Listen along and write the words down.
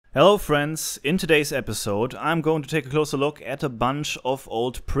Hello friends, in today's episode I'm going to take a closer look at a bunch of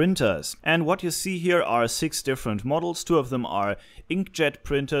old printers. And what you see here are 6 different models. 2 of them are inkjet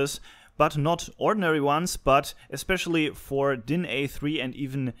printers, but not ordinary ones, but especially for DIN A3 and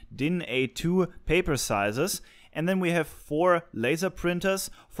even DIN A2 paper sizes. And then we have 4 laser printers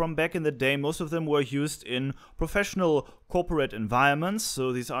from back in the day. Most of them were used in professional corporate environments,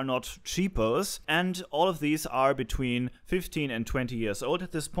 so these are not cheapos. And all of these are between 15 and 20 years old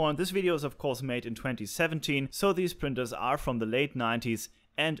at this point. This video is of course made in 2017, so these printers are from the late 90s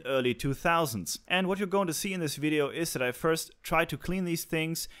and early 2000s. And what you're going to see in this video is that I first try to clean these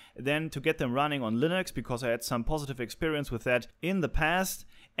things, then to get them running on Linux, because I had some positive experience with that in the past.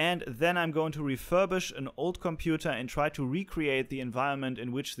 And then I'm going to refurbish an old computer and try to recreate the environment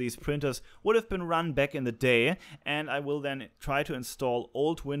in which these printers would have been run back in the day. And I will then try to install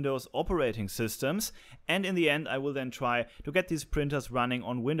old Windows operating systems. And in the end, I will then try to get these printers running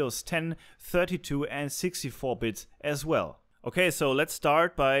on Windows 10, 32 and 64 bits as well. Okay, so let's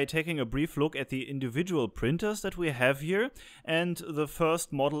start by taking a brief look at the individual printers that we have here. And the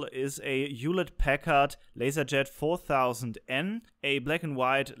first model is a Hewlett-Packard LaserJet 4000N, a black and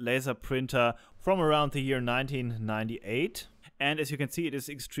white laser printer from around the year 1998. And as you can see, it is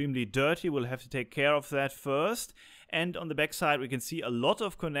extremely dirty. We'll have to take care of that first. And on the back side, we can see a lot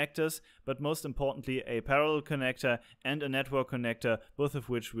of connectors, but most importantly, a parallel connector and a network connector, both of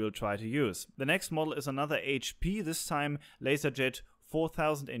which we'll try to use. The next model is another HP, this time LaserJet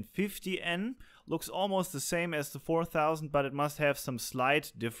 4050N. Looks almost the same as the 4000, but it must have some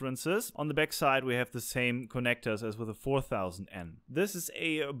slight differences. On the back side, we have the same connectors as with the 4000N. This is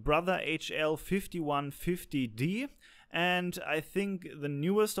a Brother HL 5150D. And I think the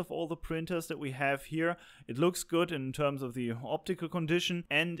newest of all the printers that we have here. It looks good in terms of the optical condition,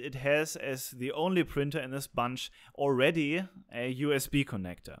 and it has, as the only printer in this bunch, already a USB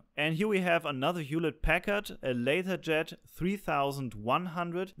connector. And here we have another Hewlett-Packard, a LaserJet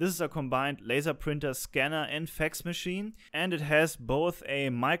 3100. This is a combined laser printer, scanner and fax machine, and it has both a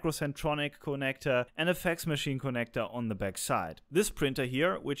microcentronic connector and a fax machine connector on the back side. This printer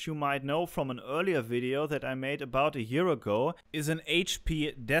here, which you might know from an earlier video that I made about a year ago, is an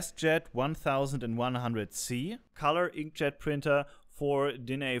HP DeskJet 1100C color inkjet printer for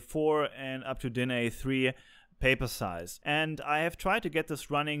DIN A4 and up to DIN A3 paper size. And I have tried to get this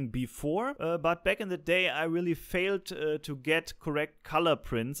running before, but back in the day I really failed to get correct color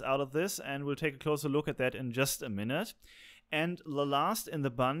prints out of this, and we'll take a closer look at that in just a minute. And the last in the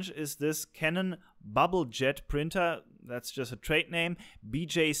bunch is this Canon Bubble Jet printer, that's just a trade name,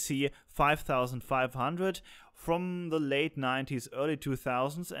 BJC 5500 from the late 90s, early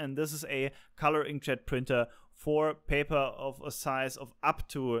 2000s, and this is a color inkjet printer for paper of a size of up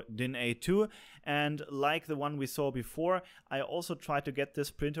to DIN A2. And like the one we saw before, I also tried to get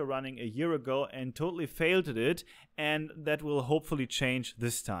this printer running a year ago and totally failed at it, and that will hopefully change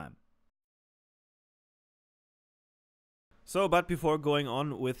this time. So, but before going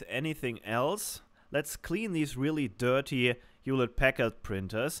on with anything else, let's clean these really dirty Hewlett-Packard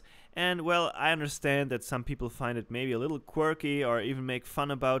printers. And well, I understand that some people find it maybe a little quirky or even make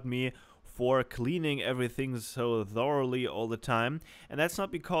fun about me for cleaning everything so thoroughly all the time. And that's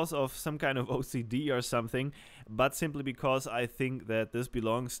not because of some kind of OCD or something, but simply because I think that this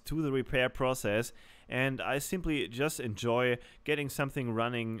belongs to the repair process, and I simply just enjoy getting something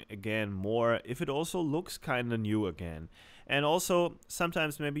running again more if it also looks kinda new again. And also,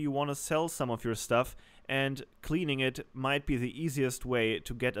 sometimes maybe you want to sell some of your stuff, and cleaning it might be the easiest way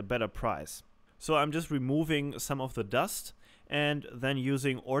to get a better price. So I'm just removing some of the dust and then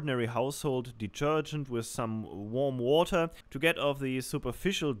using ordinary household detergent with some warm water to get off the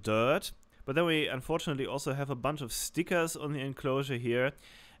superficial dirt. But then we unfortunately also have a bunch of stickers on the enclosure here.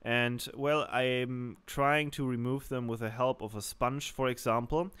 And well, I'm trying to remove them with the help of a sponge, for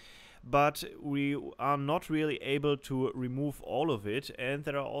example. But we are not really able to remove all of it, and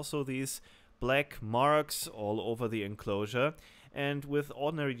there are also these black marks all over the enclosure, and with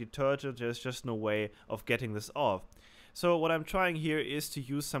ordinary detergent there's just no way of getting this off. So what I'm trying here is to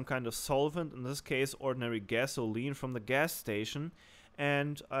use some kind of solvent, in this case ordinary gasoline from the gas station,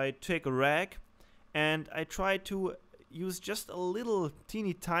 and I take a rag and I try to use just a little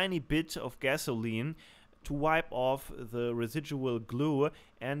teeny tiny bit of gasoline to wipe off the residual glue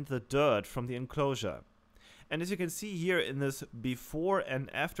and the dirt from the enclosure. And as you can see here in this before and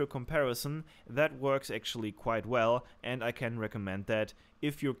after comparison, that works actually quite well, and I can recommend that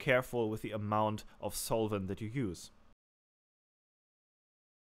if you're careful with the amount of solvent that you use.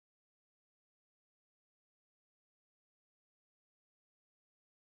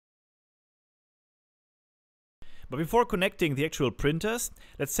 But before connecting the actual printers,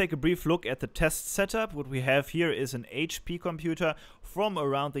 let's take a brief look at the test setup. What we have here is an HP computer from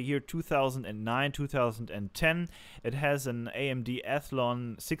around the year 2009-2010. It has an AMD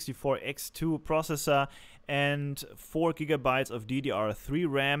Athlon 64X2 processor and 4 GB of DDR3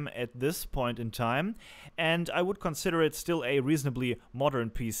 RAM at this point in time. And I would consider it still a reasonably modern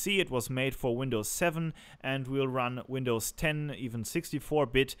PC. It was made for Windows 7 and will run Windows 10, even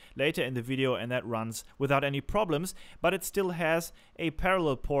 64-bit later in the video, and that runs without any problems. But it still has a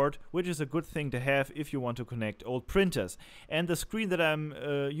parallel port, which is a good thing to have if you want to connect old printers. And the screen that I'm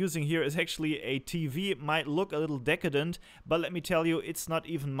using here is actually a TV. It might look a little decadent, but let me tell you, it's not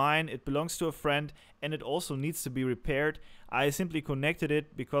even mine. It belongs to a friend, and it also needs to be repaired. I simply connected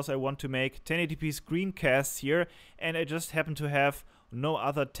it because I want to make 1080p screencasts here, and I just happen to have no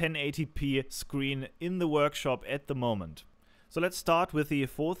other 1080p screen in the workshop at the moment. So let's start with the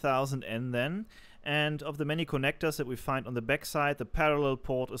 4000N then. And of the many connectors that we find on the backside, the parallel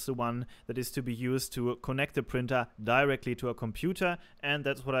port is the one that is to be used to connect the printer directly to a computer, and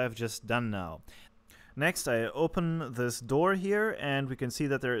that's what I've just done now. Next, I open this door here, and we can see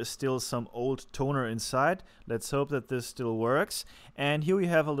that there is still some old toner inside. Let's hope that this still works. And here we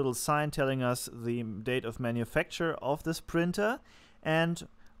have a little sign telling us the date of manufacture of this printer. And,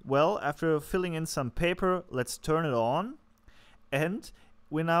 well, after filling in some paper, let's turn it on. And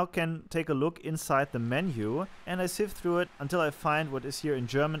we now can take a look inside the menu, and I sift through it until I find what is here in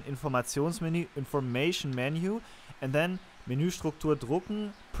German Informationsmenü, Information Menu, and then Menüstruktur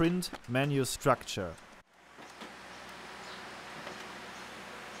drucken, print, menu structure.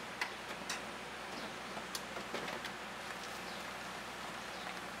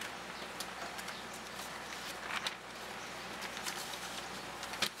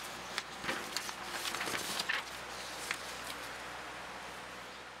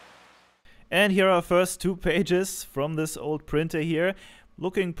 And here are our first 2 pages from this old printer here.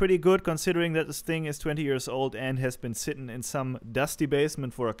 Looking pretty good considering that this thing is 20 years old and has been sitting in some dusty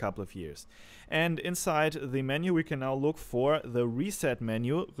basement for a couple of years. And inside the menu we can now look for the reset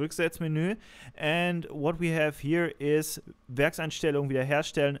menu, Rücksetzmenü. And what we have here is Werkseinstellung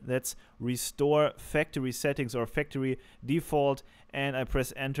wiederherstellen. That's restore factory settings or factory default. And I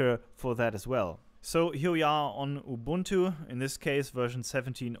press enter for that as well. So here we are on Ubuntu, in this case version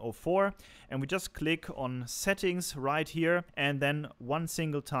 17.04, and we just click on settings right here and then one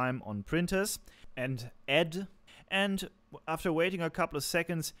single time on printers and add, and after waiting a couple of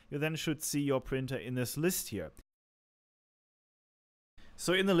seconds you then should see your printer in this list here.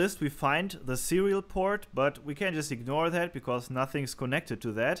 So in the list we find the serial port, but we can just ignore that because nothing's connected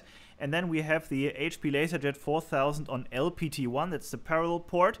to that. And then we have the HP LaserJet 4000 on LPT1, that's the parallel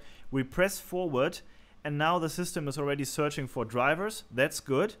port. We press forward and now the system is already searching for drivers, that's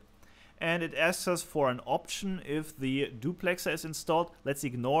good. And it asks us for an option if the duplexer is installed. Let's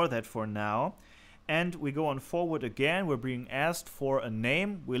ignore that for now. And we go on forward again, we're being asked for a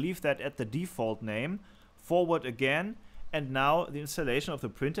name, we leave that at the default name, forward again. And now the installation of the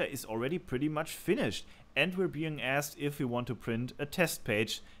printer is already pretty much finished. And we're being asked if we want to print a test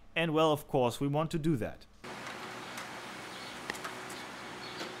page. And well, of course, we want to do that.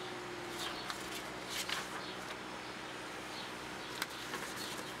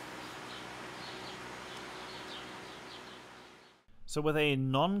 So with a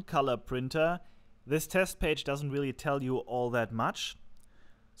non-color printer, this test page doesn't really tell you all that much.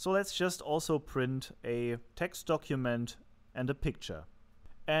 So let's just also print a text document and a picture.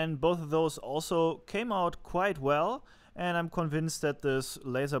 And both of those also came out quite well, and I'm convinced that this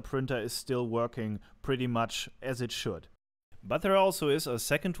laser printer is still working pretty much as it should. But there also is a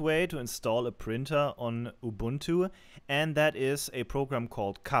second way to install a printer on Ubuntu, and that is a program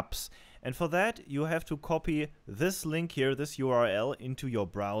called CUPS. And for that you have to copy this link here, this URL, into your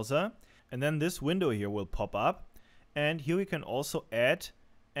browser, and then this window here will pop up, and here we can also add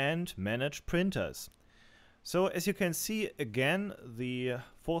and manage printers. So as you can see, again, the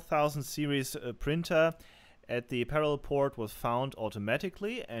 4000 series printer at the parallel port was found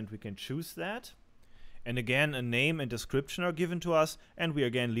automatically, and we can choose that. And again, a name and description are given to us, and we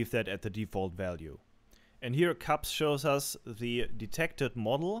again leave that at the default value. And here CUPS shows us the detected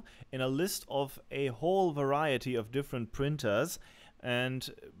model in a list of a whole variety of different printers. And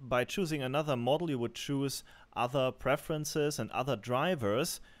by choosing another model, you would choose other preferences and other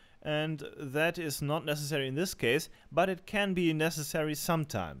drivers. And that is not necessary in this case, but it can be necessary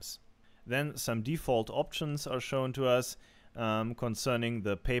sometimes. Then some default options are shown to us concerning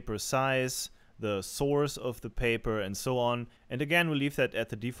the paper size, the source of the paper, and so on. And again, we leave that at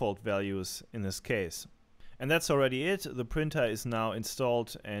the default values in this case. And that's already it. The printer is now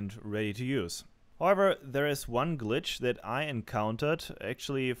installed and ready to use. However, there is one glitch that I encountered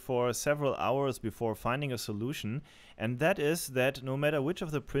actually for several hours before finding a solution, and that is that no matter which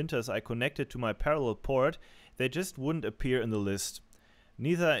of the printers I connected to my parallel port, they just wouldn't appear in the list.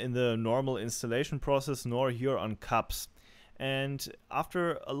 Neither in the normal installation process nor here on CUPS. And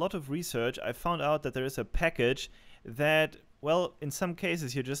after a lot of research, I found out that there is a package that, well, in some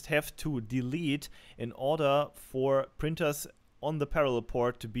cases you just have to delete in order for printers on the parallel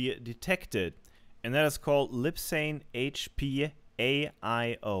port to be detected. And that is called Libsane HP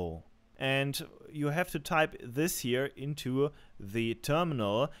AIO. And you have to type this here into the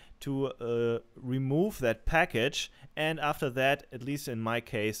terminal to remove that package, and after that, at least in my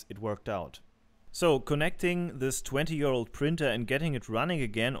case, it worked out. So connecting this 20-year-old printer and getting it running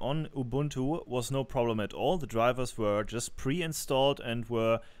again on Ubuntu was no problem at all. The drivers were just pre-installed and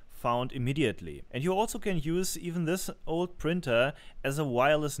were found immediately. And you also can use even this old printer as a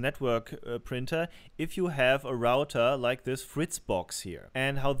wireless network printer if you have a router like this Fritzbox here.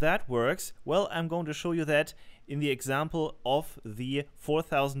 And how that works, well, I'm going to show you that in the example of the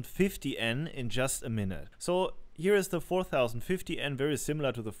 4050N in just a minute. So here is the 4050N, very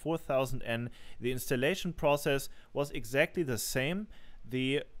similar to the 4000N. The installation process was exactly the same.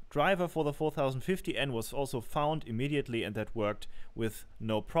 The driver for the 4050N was also found immediately, and that worked with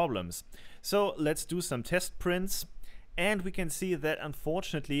no problems. So let's do some test prints, and we can see that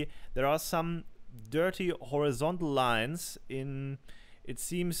unfortunately there are some dirty horizontal lines in, it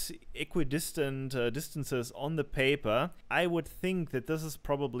seems, equidistant distances on the paper. I would think that this is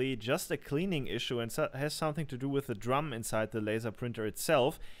probably just a cleaning issue and has something to do with the drum inside the laser printer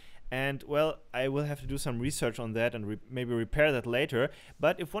itself. And well, I will have to do some research on that and maybe repair that later.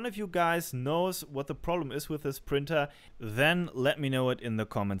 But if one of you guys knows what the problem is with this printer, then let me know it in the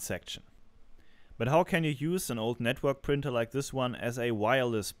comment section. But how can you use an old network printer like this one as a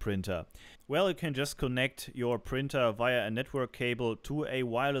wireless printer? Well, you can just connect your printer via a network cable to a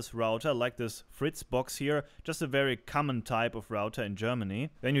wireless router like this Fritzbox here, just a very common type of router in Germany.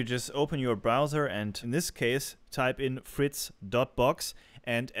 Then you just open your browser and in this case type in fritz.box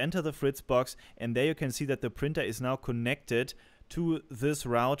and enter the Fritzbox, and there you can see that the printer is now connected to this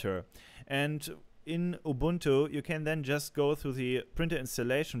router. And in Ubuntu you can then just go through the printer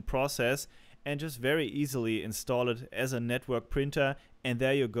installation process and just very easily install it as a network printer, and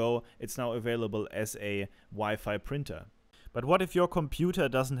there you go, it's now available as a Wi-Fi printer. But what if your computer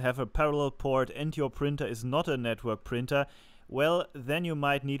doesn't have a parallel port and your printer is not a network printer? Well, then you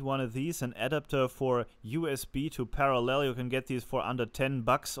might need one of these, an adapter for USB to parallel. You can get these for under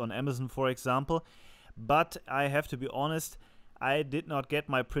 $10 on Amazon, for example. But I have to be honest, I did not get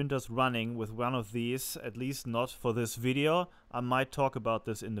my printers running with one of these, at least not for this video. I might talk about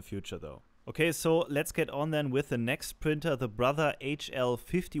this in the future though. Okay, so let's get on then with the next printer, the Brother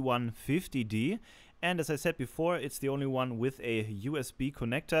HL5150D. And as I said before, it's the only one with a USB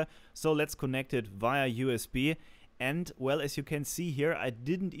connector. So let's connect it via USB. And well, as you can see here, I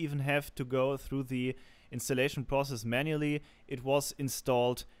didn't even have to go through the installation process manually. It was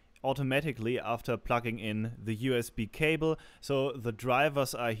installed automatically after plugging in the USB cable. So the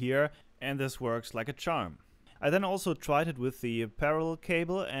drivers are here and this works like a charm. I then also tried it with the parallel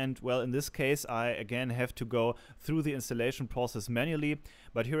cable, and well, in this case I again have to go through the installation process manually,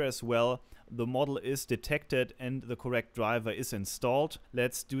 but here as well the model is detected and the correct driver is installed.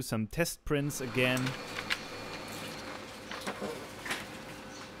 Let's do some test prints again.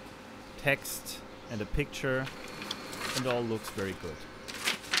 Text and a picture, and all looks very good.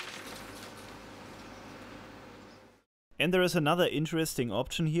 And there is another interesting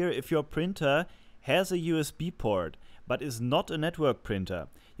option here. If your printer has a USB port but is not a network printer,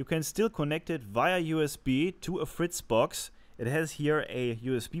 you can still connect it via USB to a Fritzbox. It has here a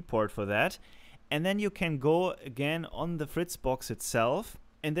USB port for that, and then you can go again on the Fritzbox itself,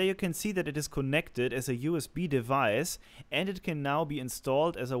 and there you can see that it is connected as a USB device, and it can now be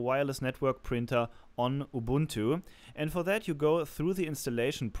installed as a wireless network printer on Ubuntu. And for that you go through the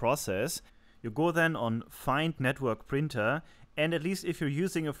installation process. You go then on Find Network Printer, and at least if you're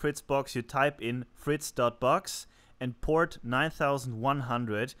using a Fritzbox, you type in fritz.box and port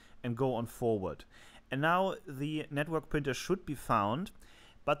 9100 and go on forward. And now the network printer should be found,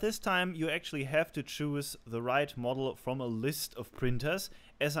 but this time you actually have to choose the right model from a list of printers,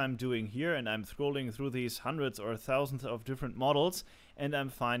 as I'm doing here, and I'm scrolling through these hundreds or thousands of different models, and I'm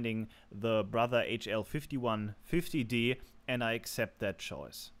finding the Brother HL5150D, and I accept that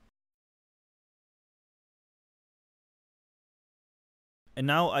choice. And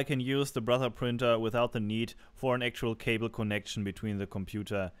now I can use the Brother printer without the need for an actual cable connection between the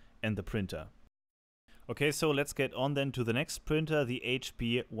computer and the printer. Okay, so let's get on then to the next printer, the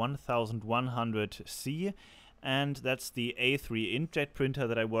HP 1100C. And that's the A3 inkjet printer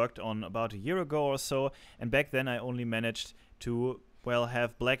that I worked on about a year ago or so. And back then I only managed to, well,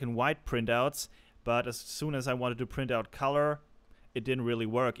 have black and white printouts. But as soon as I wanted to print out color, it didn't really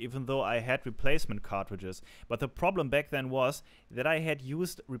work, even though I had replacement cartridges. But the problem back then was that I had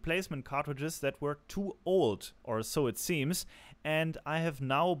used replacement cartridges that were too old, or so it seems, and I have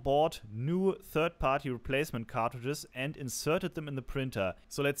now bought new third-party replacement cartridges and inserted them in the printer.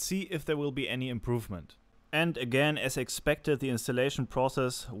 So let's see if there will be any improvement. And again, as expected, the installation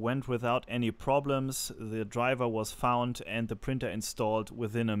process went without any problems. The driver was found and the printer installed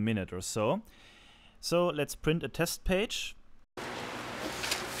within a minute or so. So let's print a test page.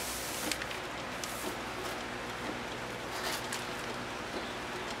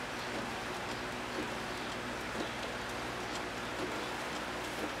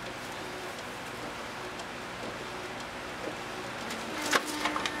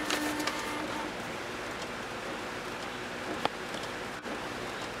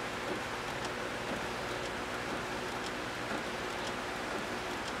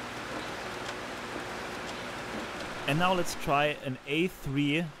 And now let's try an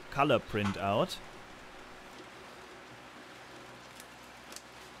A3 color printout.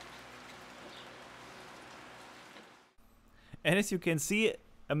 And as you can see,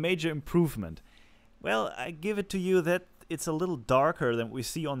 a major improvement. Well, I give it to you that it's a little darker than we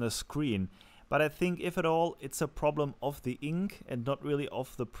see on the screen. But I think, if at all, it's a problem of the ink and not really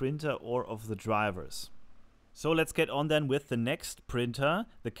of the printer or of the drivers. So let's get on then with the next printer,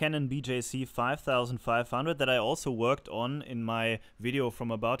 the Canon BJC 5500 that I also worked on in my video from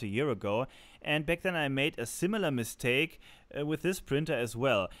about a year ago. And back then I made a similar mistake with this printer as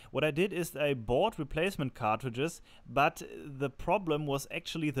well. What I did is I bought replacement cartridges, but the problem was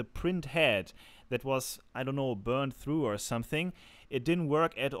actually the print head that was, I don't know, burned through or something. It didn't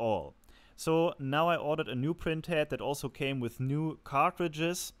work at all. So now I ordered a new print head that also came with new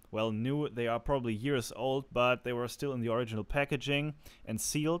cartridges. Well, new, they are probably years old, but they were still in the original packaging and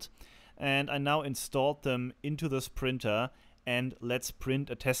sealed. And I now installed them into this printer, and let's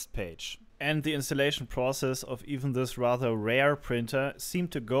print a test page. And the installation process of even this rather rare printer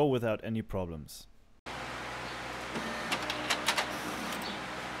seemed to go without any problems.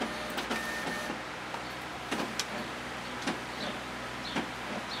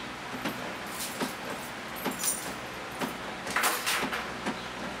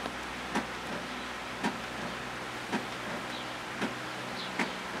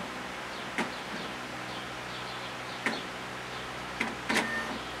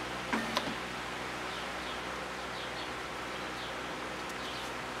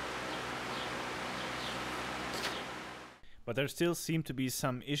 But there still seem to be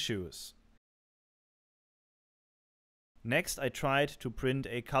some issues. Next, I tried to print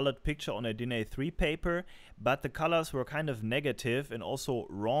a colored picture on a DIN A3 paper, but the colors were kind of negative and also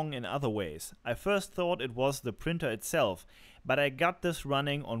wrong in other ways. I first thought it was the printer itself, but I got this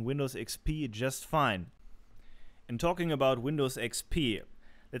running on Windows XP just fine. And talking about Windows XP,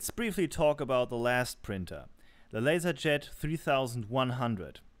 let's briefly talk about the last printer, the LaserJet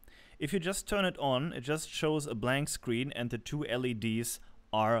 3100. If you just turn it on, it just shows a blank screen and the two LEDs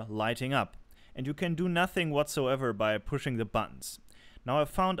are lighting up. And you can do nothing whatsoever by pushing the buttons. Now I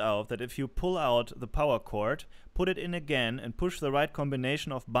found out that if you pull out the power cord, put it in again and push the right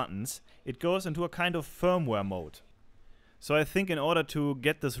combination of buttons, it goes into a kind of firmware mode. So I think in order to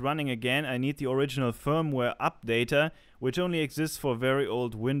get this running again, I need the original firmware updater, which only exists for very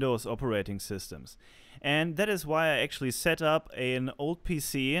old Windows operating systems. And that is why I actually set up an old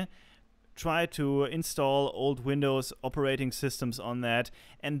PC, try to install old Windows operating systems on that,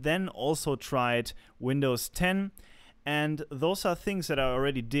 and then also tried Windows 10. And those are things that I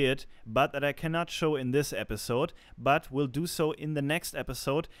already did, but that I cannot show in this episode, but will do so in the next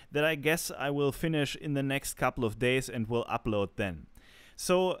episode that I guess I will finish in the next couple of days and will upload then.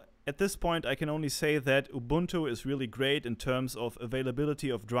 So at this point I can only say that Ubuntu is really great in terms of availability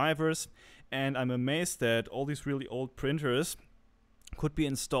of drivers, and I'm amazed that all these really old printers could be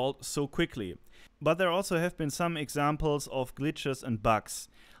installed so quickly. But there also have been some examples of glitches and bugs.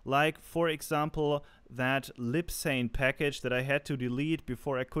 Like, for example, that libsane package that I had to delete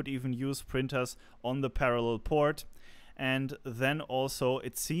before I could even use printers on the parallel port. And then also,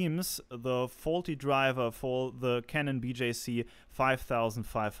 it seems, the faulty driver for the Canon BJC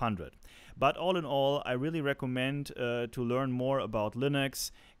 5500. But all in all, I really recommend to learn more about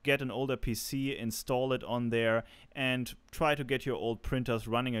Linux, get an older PC, install it on there, and try to get your old printers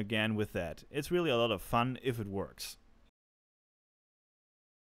running again with that. It's really a lot of fun if it works.